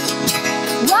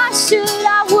 Why should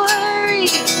I worry?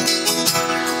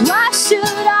 Why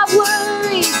should I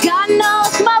worry? God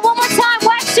knows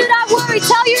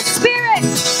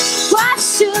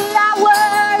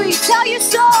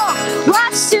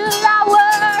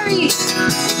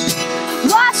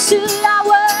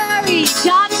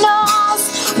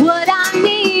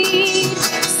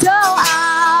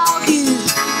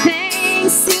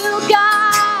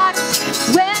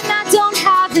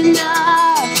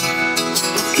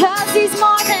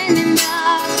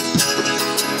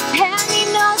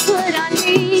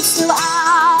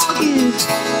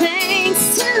Thanks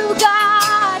to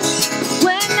God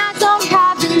when I don't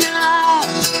have enough,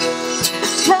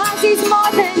 'cause He's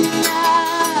more than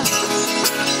enough,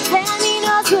 and He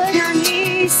knows what I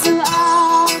need, so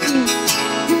I'll give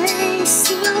thanks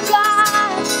to God.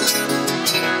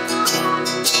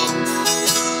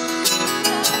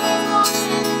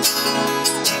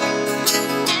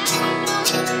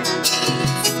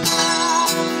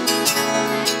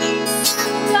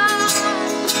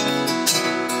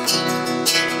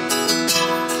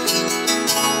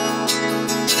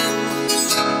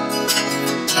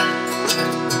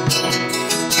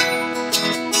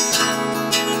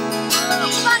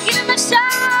 Come on, give Him a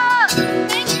shout.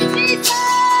 Thank you, Jesus.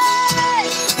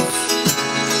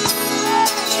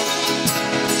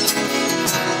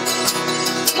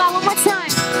 Come on, one more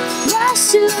time. Why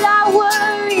should I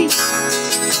worry?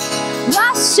 Why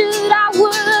should I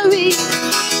worry?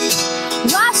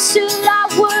 Why should I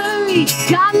worry?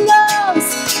 God knows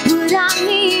what I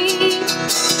need.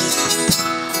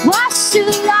 Why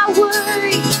should I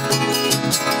worry?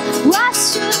 Why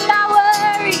should I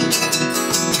worry?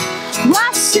 Why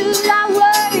should I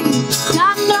worry?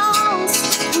 God knows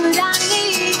what I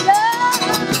need.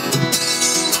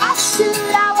 Why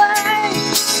should I worry?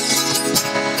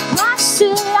 Why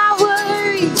should I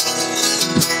worry?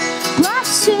 Why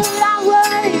should I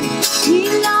worry? He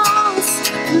knows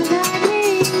what I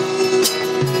need.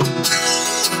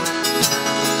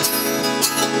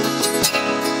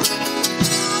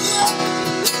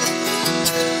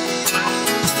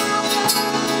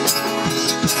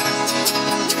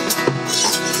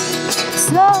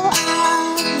 So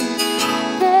I'll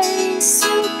give thanks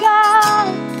to God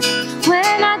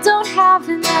when I don't have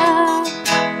enough,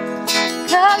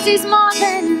 'cause He's more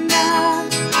than enough,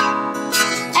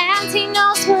 and He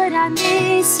knows what I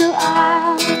need. So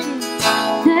I'll give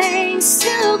thanks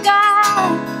to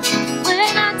God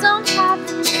when I don't have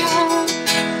enough,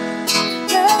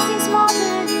 'cause He's more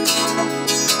than enough,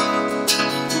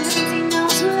 and He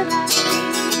knows what I need.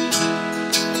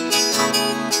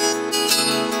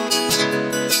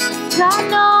 God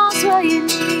knows what you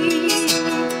need.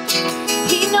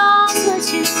 He knows what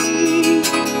you need.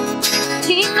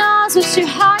 He knows what your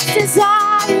heart's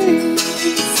desire is.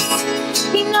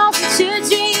 He knows what your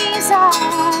dreams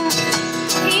are.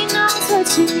 He knows what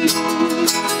you need.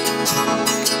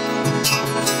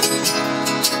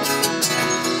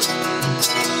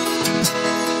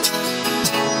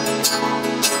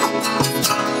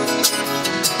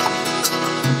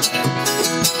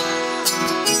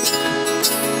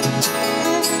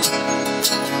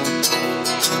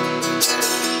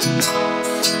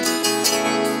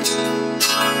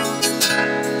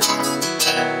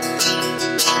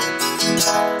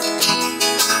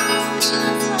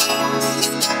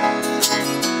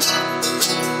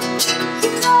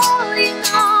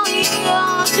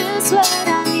 Just what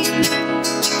I need.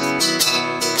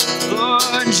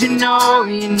 Lord,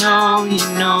 you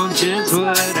know just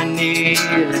what I need.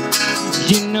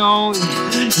 You know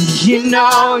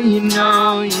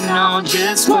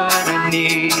just what I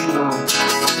need.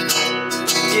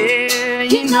 Yeah,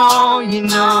 you know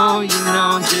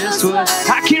just what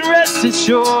I can rest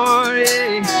assured.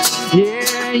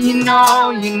 Yeah, you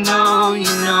know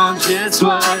just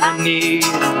what I need.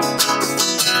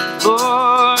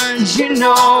 Lord, you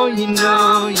know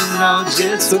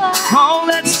just what. Oh,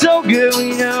 that's so good,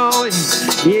 we know it.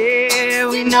 Yeah,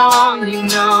 we know, you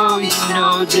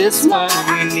know just what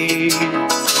we need.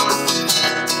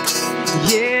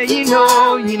 Yeah, you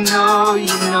know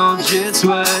just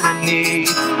what I need.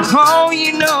 Oh,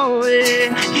 you know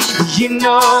it. You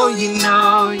know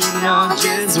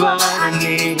just what I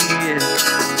need.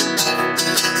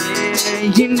 Yeah,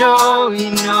 you know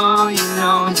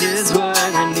just what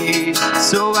I need.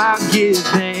 So I'll give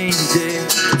thanks. Yeah.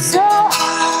 So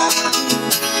I'll give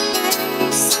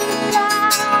thanks to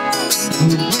God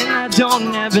When I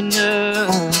don't have enough,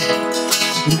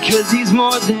 because He's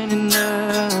more than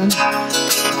enough,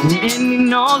 and He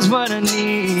knows what I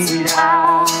need.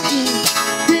 I'll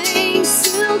give thanks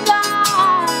to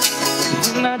God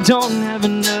When I don't have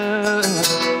enough,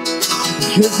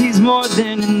 because He's more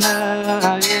than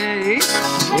enough, yeah,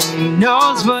 and He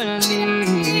knows what I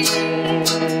need.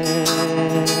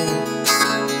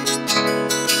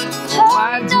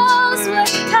 He knows what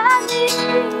I need.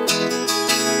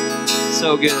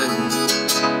 So good.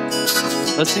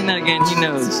 Let's sing that again.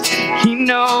 He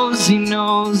knows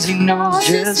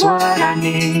just what I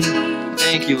need.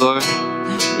 Thank you, Lord.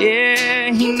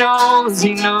 Yeah, He knows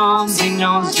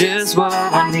just what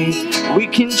I need. We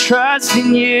can trust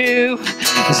in You,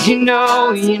 'cause you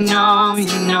know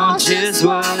just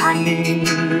what I need.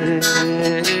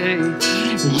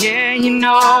 Yeah, you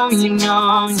know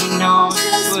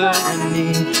just what I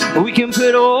need. We can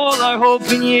put all our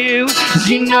hope in you.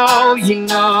 You know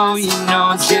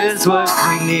just what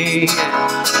we need.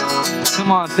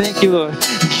 Come on, thank you, Lord.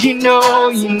 You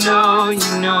know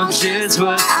just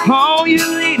what. Oh,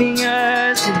 you're leading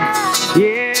us.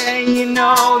 Yeah, you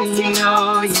know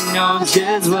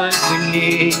just what we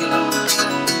need.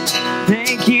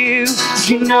 Thank you.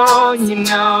 You know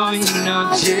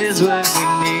just what we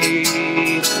need.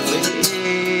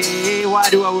 Hey, why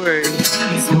do I worry?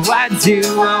 Why do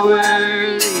I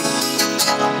worry?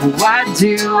 Why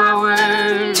do I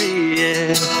worry?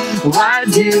 Yeah. Why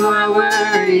do I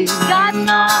worry? God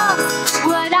knows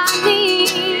what I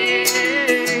need.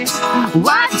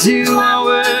 Why do I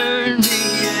worry?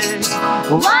 Yeah.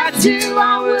 Why do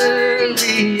I worry?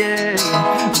 Yeah.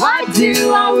 Why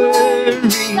do I worry?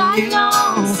 You know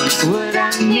what I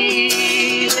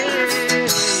need.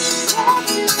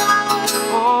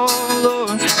 Oh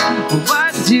Lord, why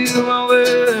do I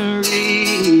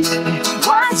worry?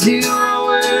 Why do I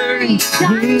worry?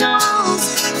 You know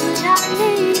what I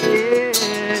need.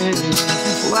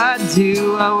 Why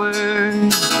do I worry?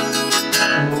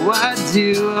 Why do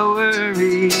I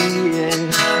worry?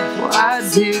 Why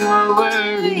do I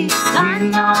worry? You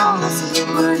know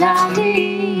what I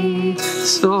need.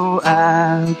 So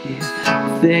I'll give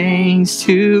thanks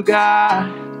to God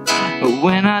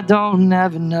when I don't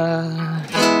have enough,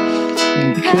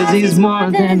 because He's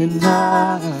more than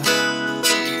enough,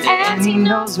 and He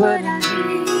knows what I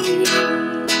need.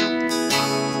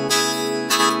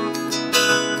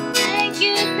 Thank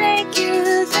you,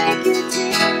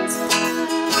 Jesus.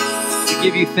 We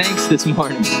give you thanks this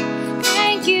morning.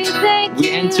 Thank you. We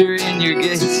enter in your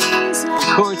gates,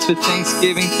 courts with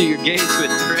thanksgiving, to your gates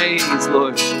with praise,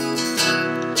 Lord.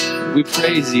 We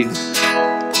praise you.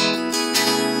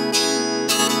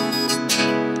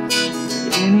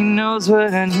 And He knows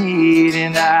what I need,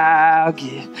 and I'll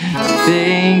give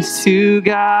thanks to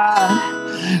God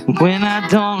when I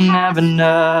don't have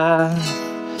enough,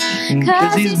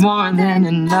 because He's more than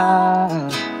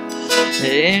enough,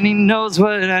 and He knows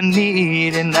what I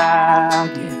need, and I'll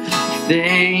give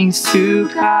thanks to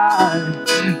God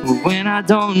when I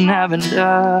don't have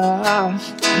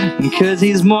enough, because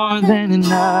He's more than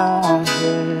enough.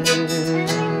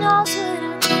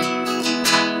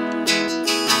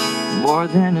 More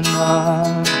than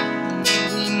enough.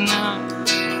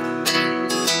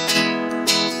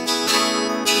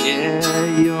 Yeah,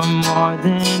 you're more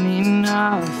than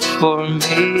enough for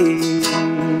me.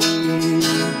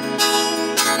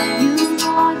 You're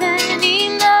more than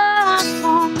enough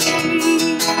for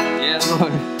me. Yeah,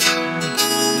 Lord.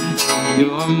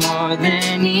 You're more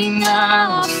than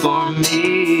enough for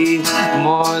me.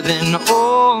 More than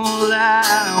all I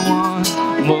want.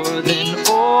 More than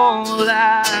all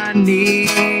I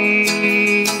need.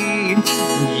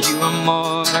 You're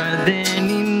more than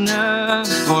enough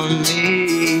for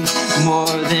me.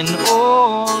 More than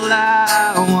all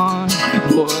I want.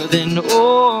 More than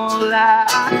all I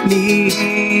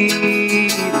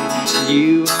need.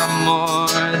 You are more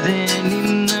than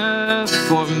enough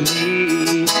for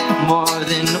me. More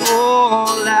than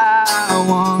all I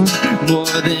want.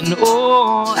 More than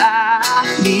all I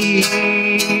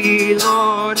need.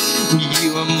 Lord,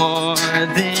 you are more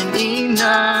than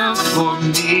enough for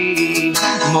me.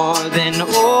 More than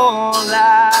all I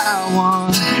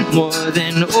want. More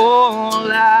than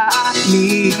all I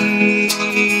need.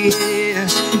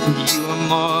 You are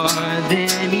more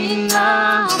than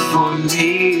enough for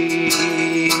me.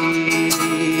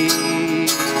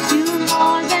 You're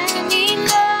more than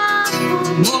enough for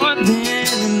me. More than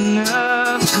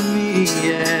enough for me,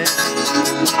 yeah.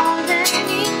 More than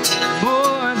enough.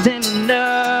 More than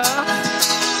enough.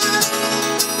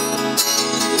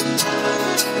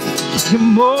 You're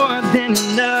more than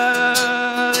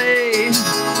enough,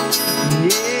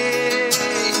 yeah.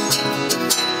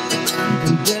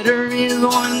 Better is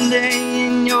one day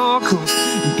in your court.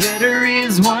 Better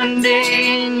is one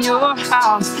day in your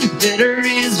house. Better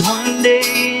is one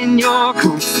day in your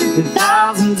court than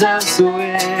thousands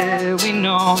elsewhere. We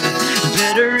know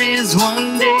better is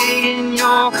one day in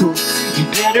your court.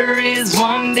 Better is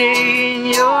one day in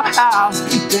your house.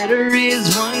 Better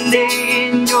is one day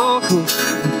in your court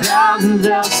than thousands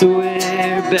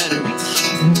elsewhere.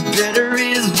 Better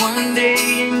is one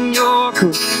day in your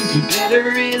court.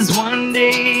 Better is one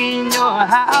day in your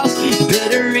house.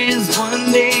 Better is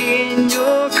one day in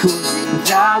your court than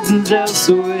thousands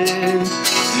elsewhere.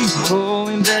 Oh,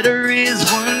 and better is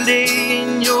one day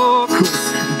in your court.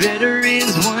 Better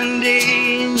is one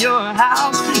day in your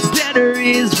house. Better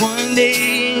is one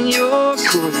day in your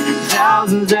court than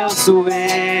thousands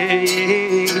elsewhere.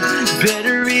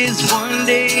 Better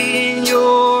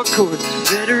court.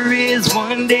 Better is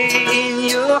one day in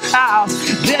your house.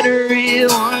 Better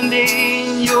is one day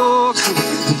in your court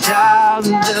than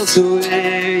thousands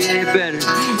elsewhere. Yeah, better.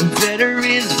 Better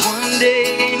is one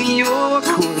day in your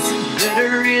court.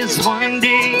 Better is one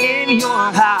day in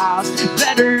your house.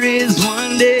 Better is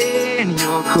one day in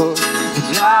your court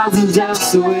than thousands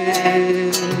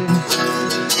elsewhere.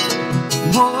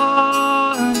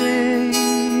 One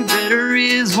day, better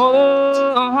is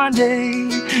one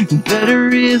day. Better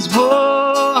is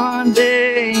one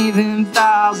day than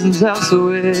thousands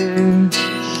elsewhere.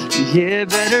 Yeah,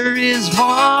 better is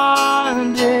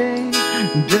one day.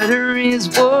 Better is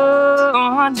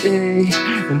one day.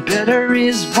 Better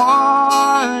is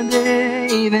one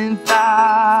day than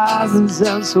thousands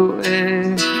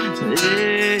elsewhere.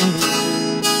 Yeah.